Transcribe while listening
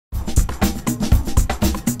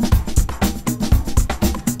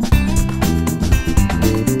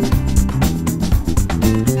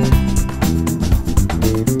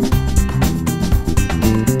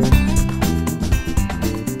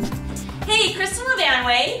Kristen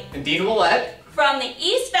Levanway And Dean Willett from the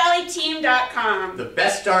EastValleyTeam.com. the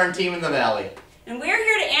best darn team in the Valley. And we're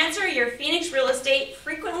here to answer your Phoenix real estate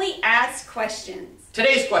frequently asked questions.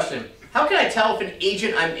 Today's question, how can I tell if an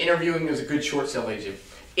agent I'm interviewing is a good short sale agent?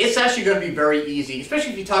 It's actually going to be very easy,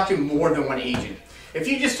 especially if you talk to more than one agent. If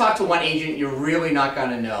you just talk to one agent, you're really not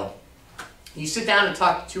going to know. You sit down and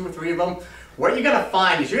talk to two or three of them, what you're going to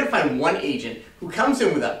find is you're going to find one agent who comes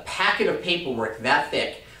in with a packet of paperwork that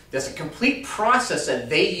thick. There's a complete process that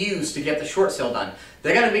they use to get the short sale done.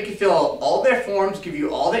 They're going to make you fill out all their forms, give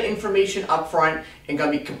you all the information up front, and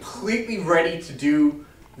going to be completely ready to do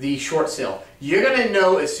the short sale. You're going to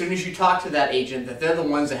know as soon as you talk to that agent that they're the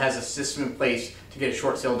ones that has a system in place to get a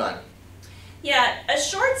short sale done. Yeah, a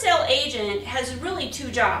short sale agent has really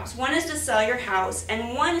two jobs. One is to sell your house,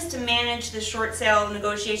 and one is to manage the short sale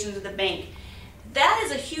negotiations with the bank. That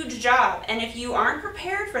is a huge job, and if you aren't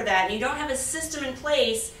prepared for that, and you don't have a system in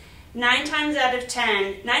place, 9 times out of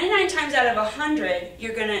 10, 99 times out of 100,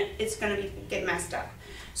 it's gonna get messed up.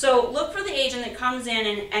 So look for the agent that comes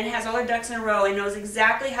in and has all their ducks in a row and knows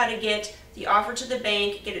exactly how to get the offer to the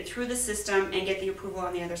bank, get it through the system, and get the approval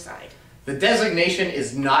on the other side. The designation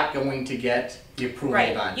is not going to get the approval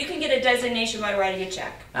Right. done. You can get a designation by writing a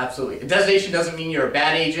check. Absolutely. A designation doesn't mean you're a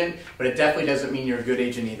bad agent, but it definitely doesn't mean you're a good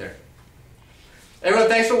agent either. Everyone,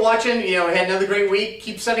 thanks for watching. We had another great week.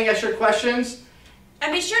 Keep sending us your questions.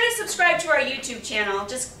 And be sure to subscribe to our YouTube channel.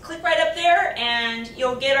 Just click right up there and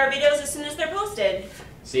you'll get our videos as soon as they're posted.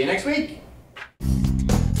 See you next week.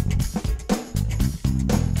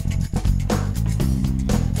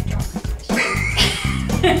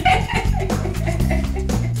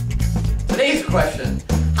 Today's question,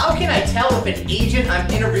 how can I tell if an agent I'm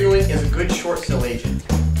interviewing is a good short sale agent?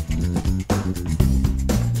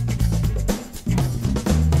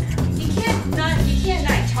 You can't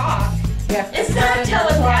not talk. Yeah. It's not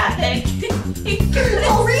telepathic.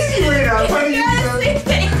 Oh, easy right now.